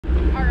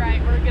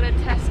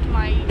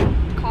my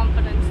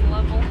confidence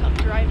level of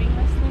driving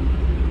this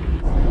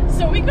thing.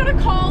 So we got a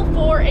call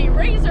for a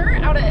razor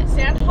out at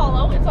Sand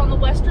Hollow. It's on the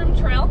West Rim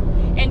Trail.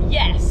 And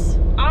yes,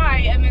 I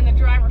am in the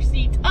driver's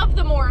seat of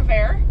the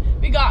Morvair.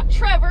 We got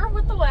Trevor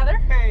with the weather.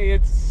 Hey,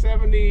 it's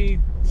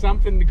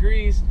 70-something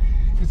degrees.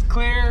 It's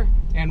clear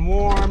and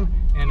warm,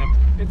 and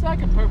it's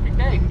like a perfect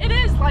day. It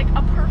is like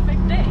a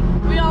perfect day.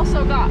 We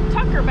also got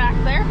Tucker back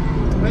there.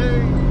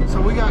 Hey,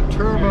 so we got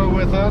Turbo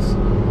with us.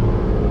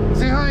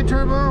 Say hi,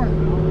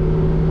 Turbo.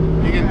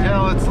 You can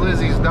tell it's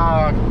Lizzy's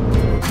dog.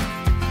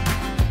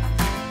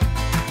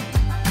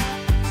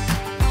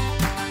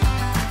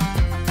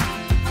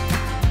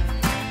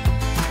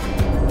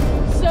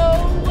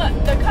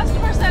 The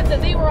customer said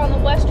that they were on the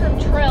West Rim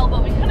Trail,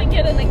 but we couldn't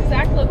get an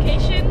exact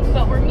location,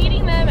 but we're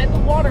meeting them at the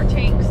water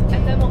tanks,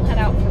 and then we'll head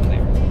out from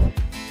there.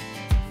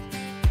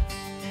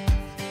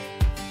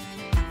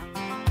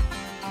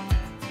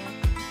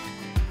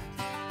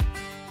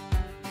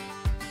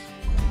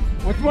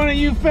 Which one of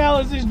you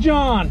fellas is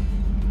John?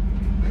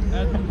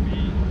 That would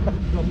be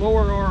the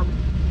lower arm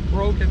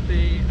broke at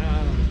the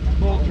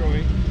ball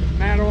joint.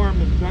 That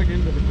arm is dug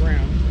into the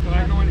ground. Can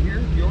I go in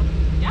here? Yours?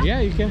 Yeah,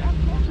 you can.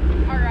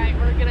 All right,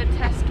 we're gonna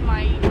test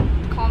my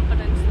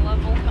confidence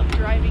level of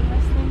driving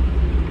this thing.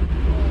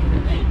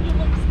 You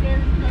look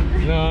scared, Trevor.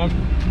 No,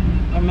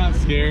 I'm not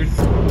scared.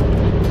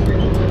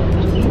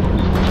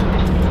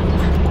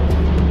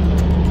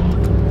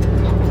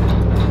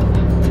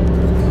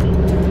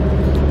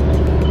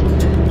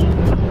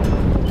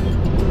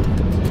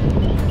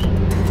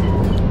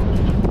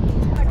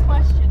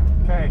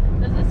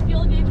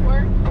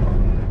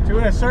 To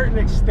a certain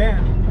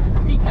extent.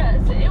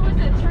 Because it was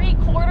at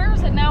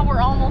 3/4 and now we're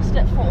almost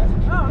at full.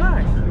 Oh,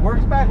 nice. It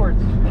works backwards.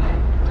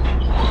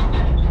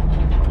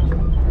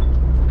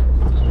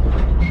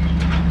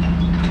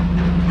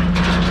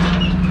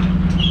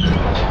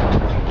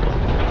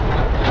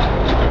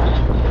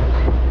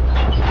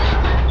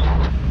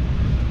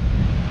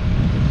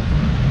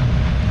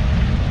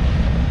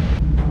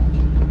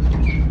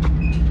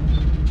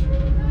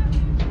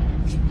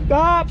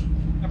 Stop!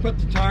 I put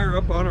the tire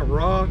up on a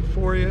rod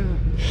for you.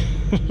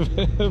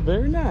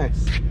 Very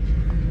nice.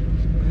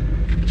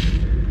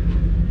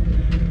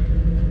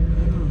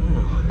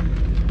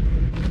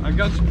 I've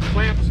got some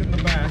clamps in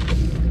the back.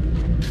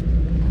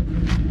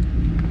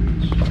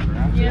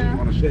 Yeah. You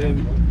want to sit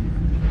in?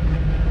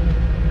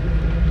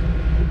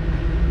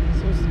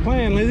 So what's the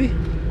plan, Lizzy?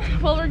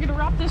 Well, we're gonna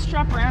wrap this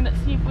strap around it,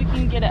 see if we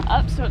can get it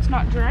up so it's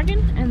not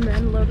dragging, and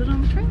then load it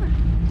on the trailer.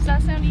 Does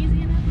that sound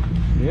easy enough?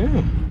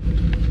 Yeah.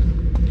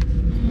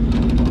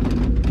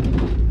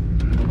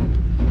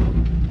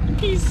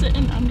 He's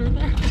sitting under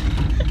there.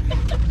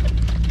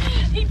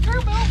 Hey,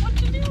 Turbo,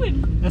 what you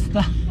doing? That's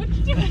the... What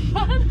you doing,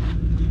 bud?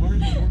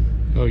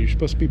 Oh, you're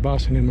supposed to be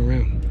bossing him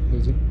around,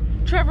 Lizzy.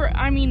 Trevor,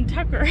 I mean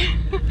Tucker.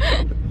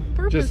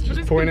 Purpose,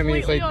 Just point at me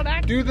and say,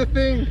 do the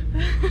thing.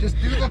 Just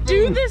do the thing.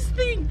 Do this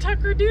thing,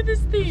 Tucker, do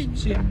this thing.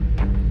 Shit.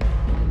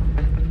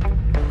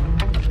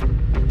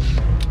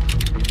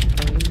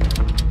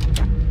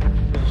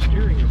 The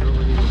steering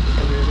ability is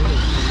the way it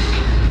is.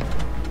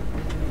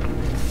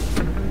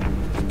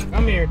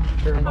 Come here,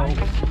 Turbo.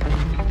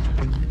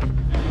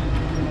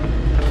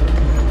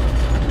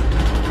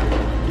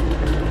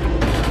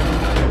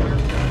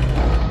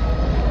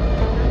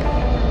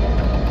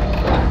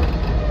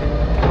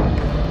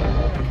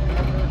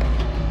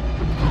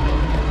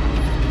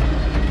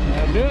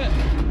 Do it.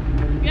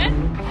 Good?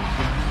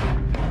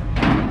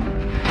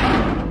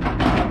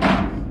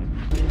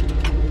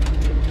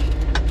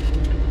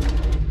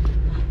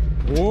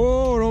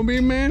 Whoa, don't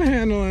be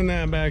manhandling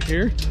that back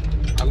here.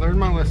 I learned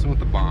my lesson with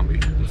the Bombi.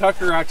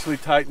 Tucker actually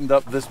tightened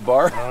up this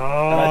bar.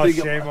 Oh,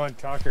 shame on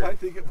Tucker. I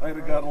think it might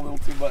have got a little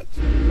too much.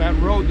 That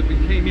road that we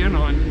came in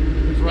on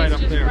is right up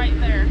there. It's just right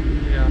there.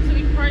 Yeah. So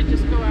we can probably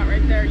just go out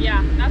right there.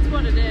 Yeah, that's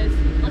what it is.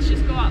 Let's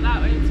just go out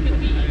that way. It's going to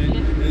be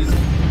easy.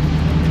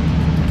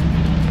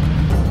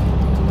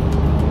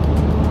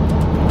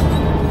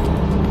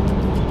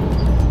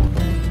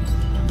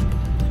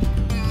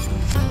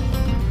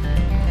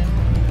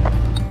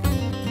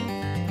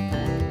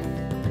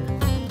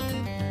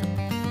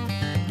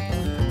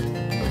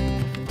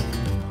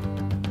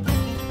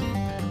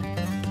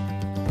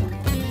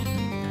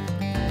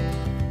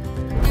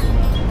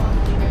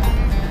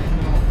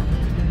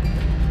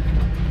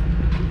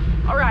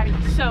 Alrighty,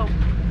 so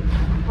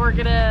we're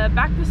gonna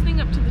back this thing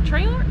up to the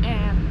trailer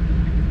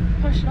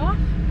and push it off,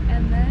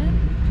 and then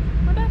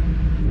we're done.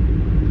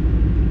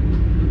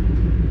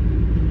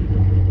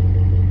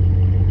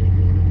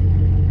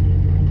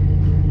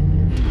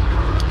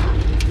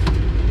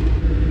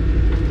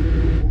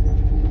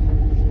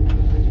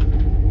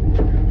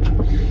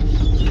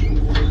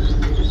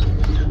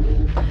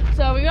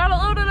 So we got it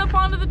loaded up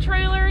onto the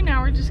trailer.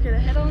 Now we're just gonna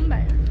head on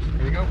back.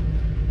 Here you go.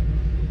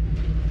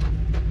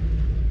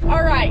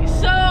 All right,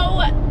 so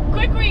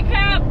quick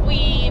recap.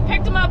 We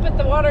picked him up at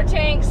the water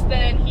tanks,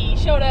 then he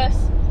showed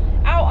us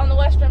out on the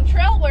West Rim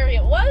Trail where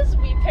it was.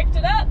 We picked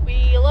it up,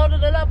 we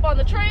loaded it up on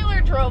the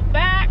trailer, drove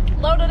back,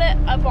 loaded it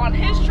up on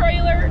his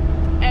trailer,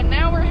 and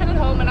now we're headed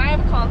home, and I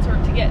have a concert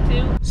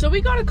we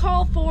got a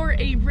call for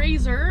a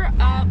razor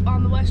up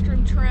on the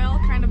Western Trail,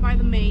 kind of by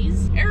the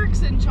maze.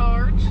 Eric's in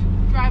charge,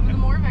 driving the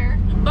Morvair.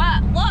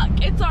 But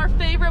look, it's our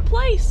favorite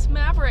place,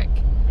 Maverick.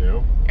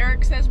 Yep.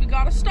 Eric says we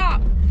gotta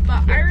stop,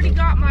 but I already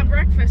got my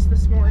breakfast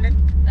this morning.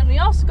 And we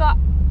also got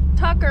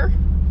Tucker.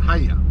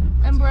 Hiya.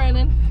 And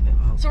Brennan.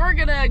 So we're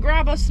gonna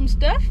grab us some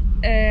stuff,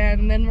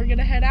 and then we're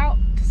gonna head out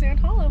to Sand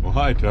Hollow. Well,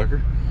 hi,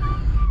 Tucker.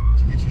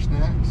 Did you get your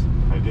snacks?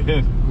 I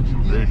did. What'd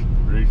you get?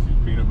 Reese's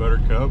peanut butter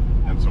cup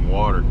and some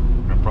water.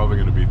 I'm probably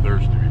going to be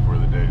thirsty before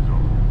the day's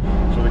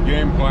over. So the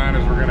game plan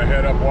is we're going to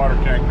head up Water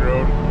Tank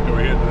Road until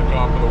we hit to the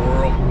top of the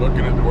world,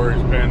 looking at where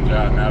his pen's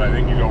at. Now I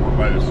think he's over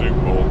by the soup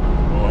bowl.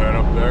 We'll head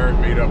up there and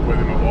meet up with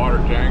him at Water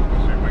Tank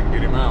and see if we can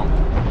get him out.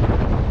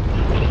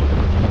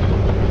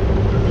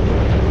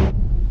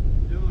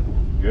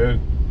 Good.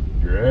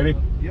 You ready?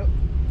 Yep.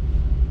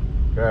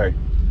 Okay.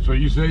 So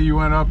you say you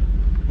went up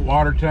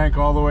Water Tank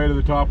all the way to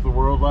the top of the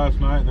world last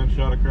night and then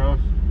shot across?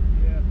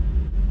 Yeah.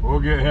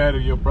 We'll get ahead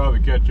and you'll probably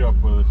catch up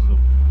with us. So.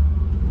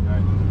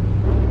 Okay.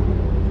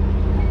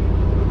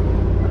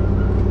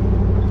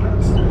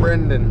 This is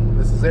Brendan.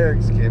 This is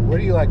Eric's kid. What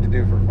do you like to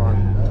do for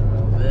fun?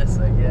 This,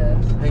 I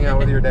guess. Hang out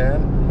with your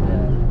dad?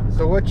 Yeah.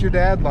 So what's your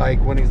dad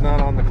like when he's not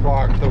on the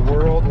clock? The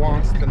world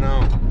wants to know.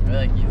 I feel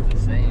like he's the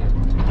same.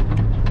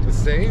 The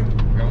same?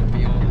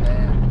 Grumpy old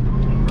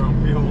man.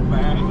 Grumpy old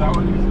man, is that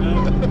what you said?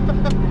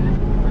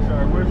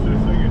 I wish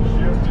this thing had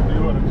shift to do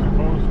what it's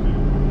supposed to.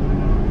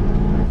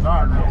 It's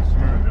not real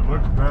smooth. It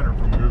looks better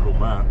from Google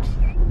Maps.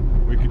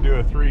 We could do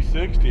a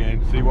 360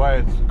 and see why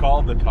it's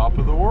called the top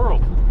of the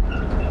world.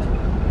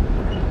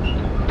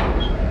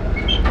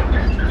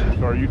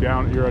 So are you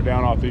down? You're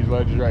down off these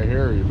ledges right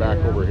here, or you're back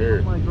over here?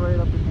 I'm like right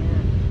up in here.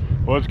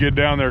 Well, let's get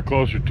down there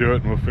closer to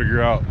it, and we'll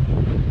figure out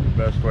the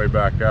best way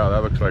back out.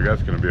 That looks like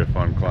that's going to be a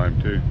fun climb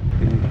too,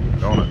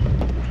 don't it?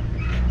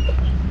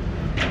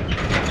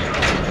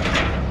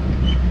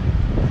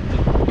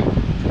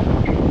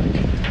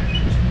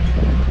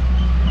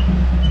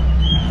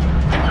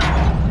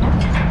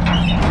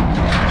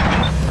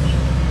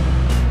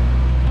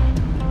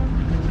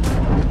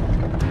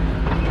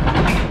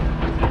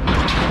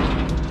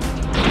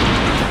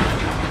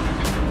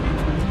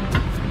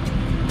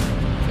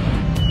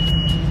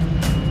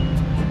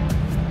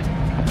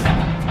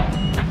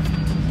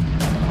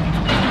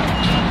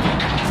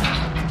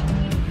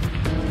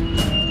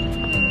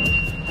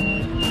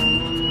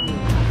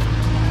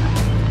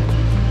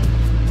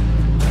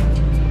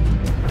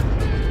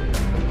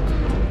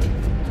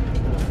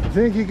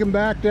 Think you can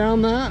back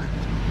down that?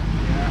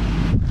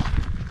 Yeah.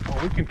 Oh,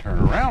 we can turn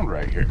around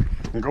right here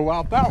and go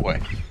out that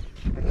way.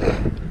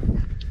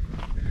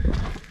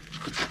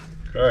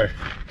 Okay.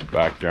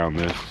 Back down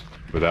this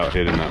without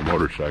hitting that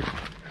motorcycle.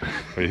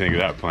 What do you think of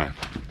that plan?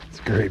 It's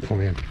a great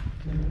plan.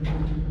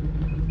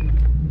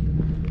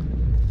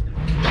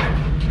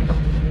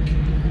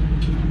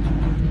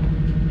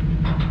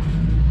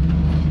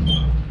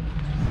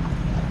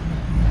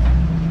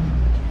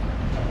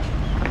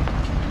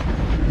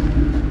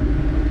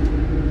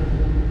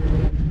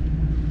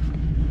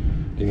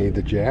 You need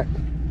the jack?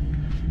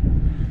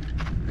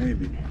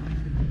 Maybe.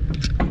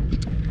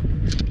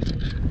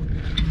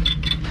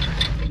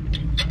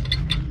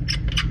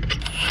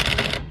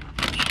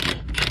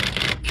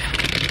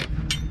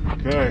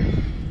 Okay.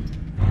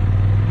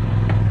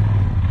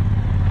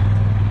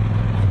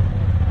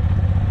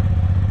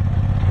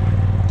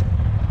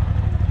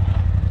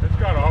 It's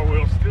got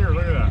all-wheel steer.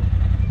 Look at that.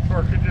 It's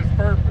working just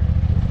perfect.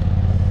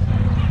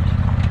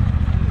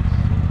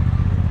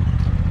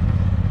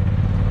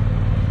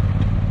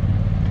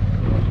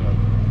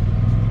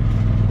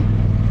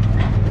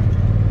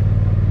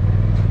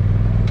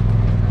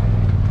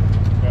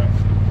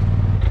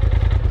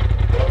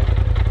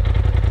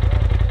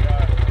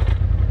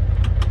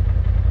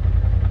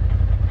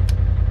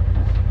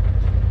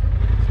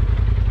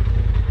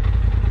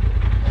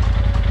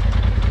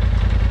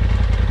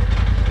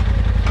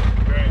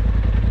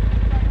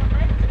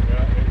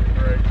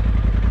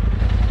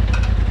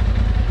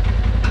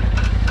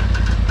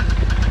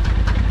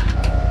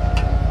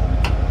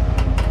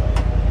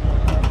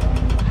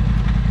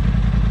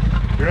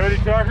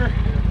 Tucker?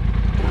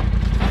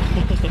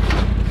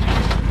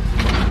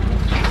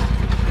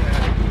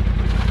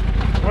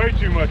 Way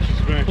too much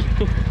suspension.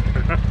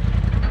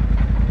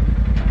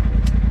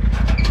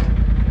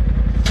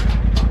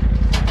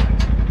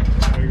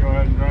 Okay, go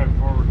ahead and drive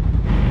forward.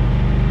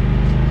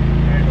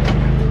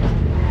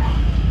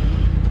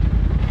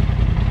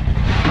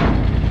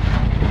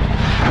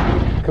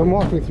 Come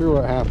walk me through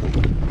what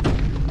happened.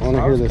 I want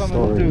to hear this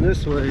story. I was coming through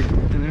this way,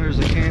 and there was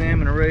a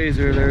Can-Am and a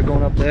Razor. They were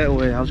going up that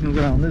way. I was going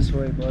to go down this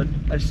way, but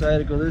I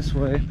decided to go this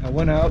way. I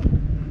went out,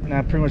 and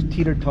I pretty much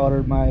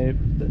teeter-tottered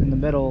in the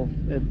middle.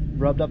 It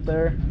rubbed up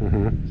there.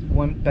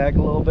 Went back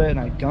a little bit, and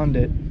I gunned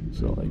it.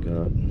 That's all I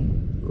got.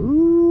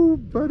 Ooh,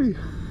 buddy.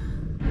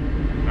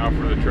 Now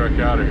for the truck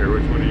out of here.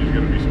 Which one of you is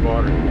going to be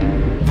spotted?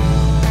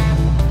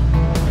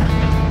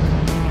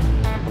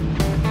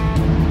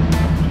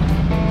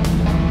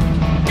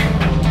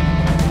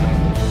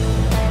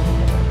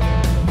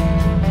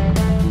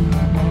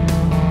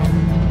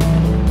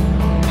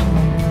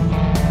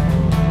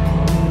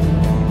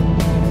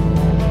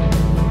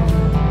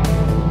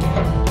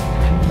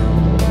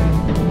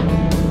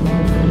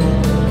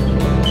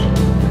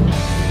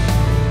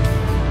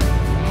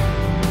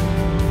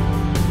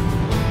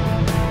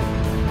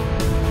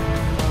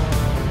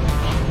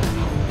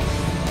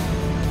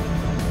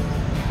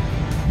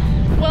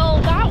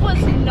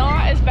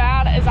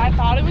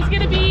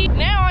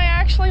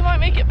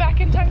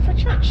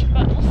 much,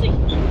 but we'll see.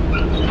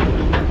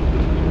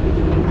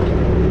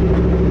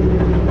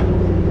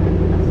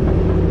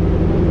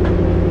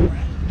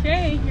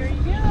 Okay, here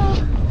you go.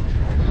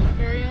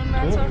 Very own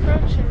Matt's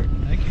off-road shirt.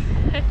 Thank you.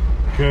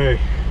 Okay,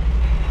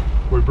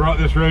 we brought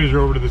this Razor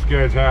over to this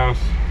guy's house.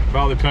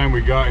 About the time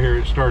we got here,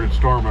 it started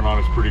storming on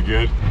us pretty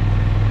good.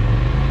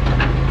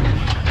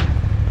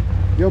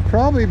 You'll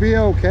probably be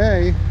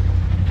okay.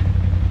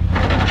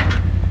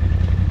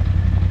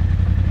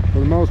 For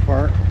the most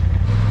part.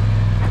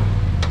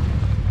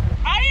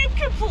 I am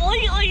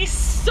completely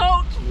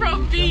soaked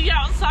from being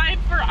outside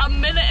for a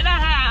minute and a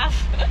half.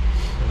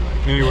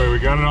 Anyway, we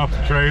got it off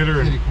the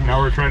trailer, and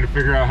now we're trying to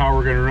figure out how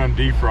we're going to run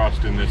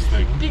defrost in this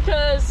thing.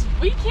 Because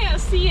we can't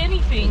see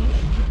anything.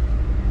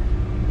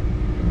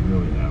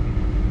 Really haven't.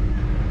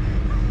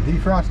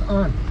 Defrost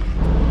on.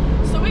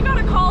 So we got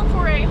a call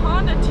for a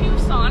Honda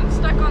Tucson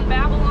stuck on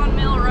Babylon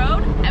Mill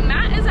Road, and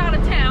Matt is out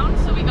of town,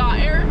 so we got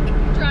Eric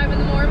driving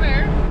the more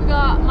Air. We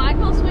got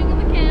Michael swinging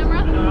the camera.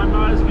 I know I'm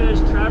not as good as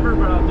Trevor,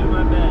 but I'll do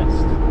my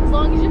best. As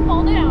long as you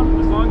fall down.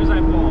 As long as I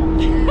fall.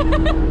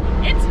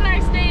 It's a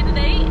nice day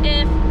today.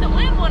 If the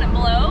wind wouldn't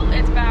blow,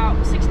 it's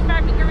about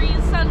 65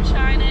 degrees, sun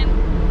shining.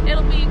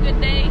 It'll be a good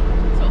day,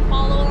 so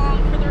follow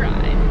along for the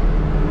ride.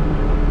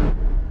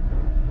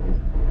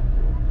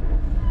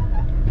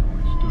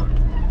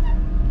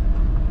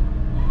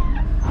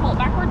 Pull it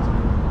backwards.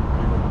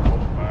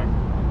 Pull it back.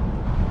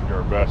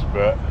 Your best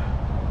bet.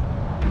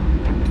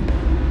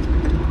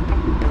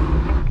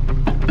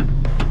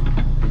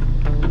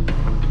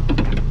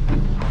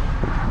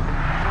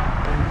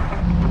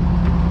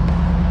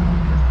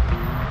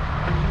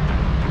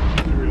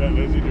 Should we let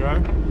Lizzy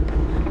drive?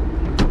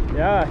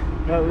 Yeah,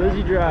 let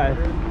Lizzy drive.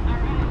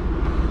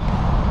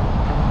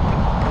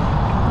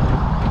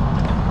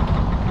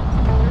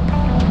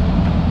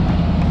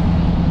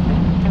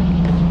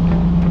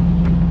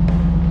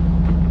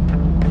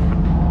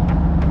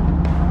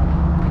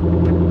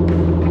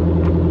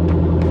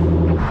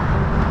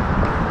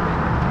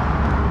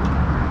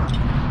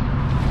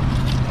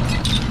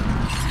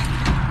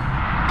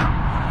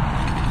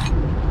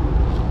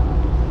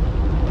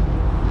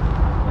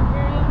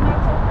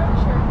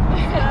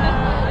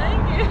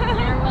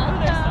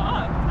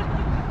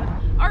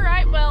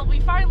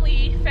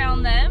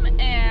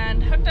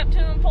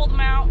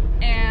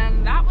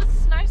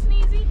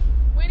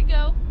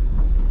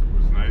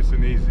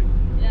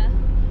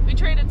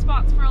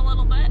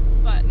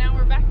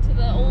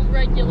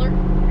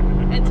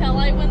 Until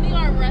I win the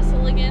arm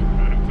wrestle again.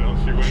 Until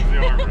she wins the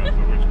arm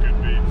wrestle, which could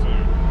be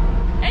soon.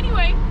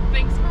 Anyway,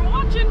 thanks for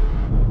watching.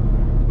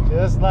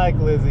 Just like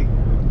Lizzy.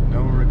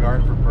 No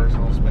regard for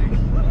personal space.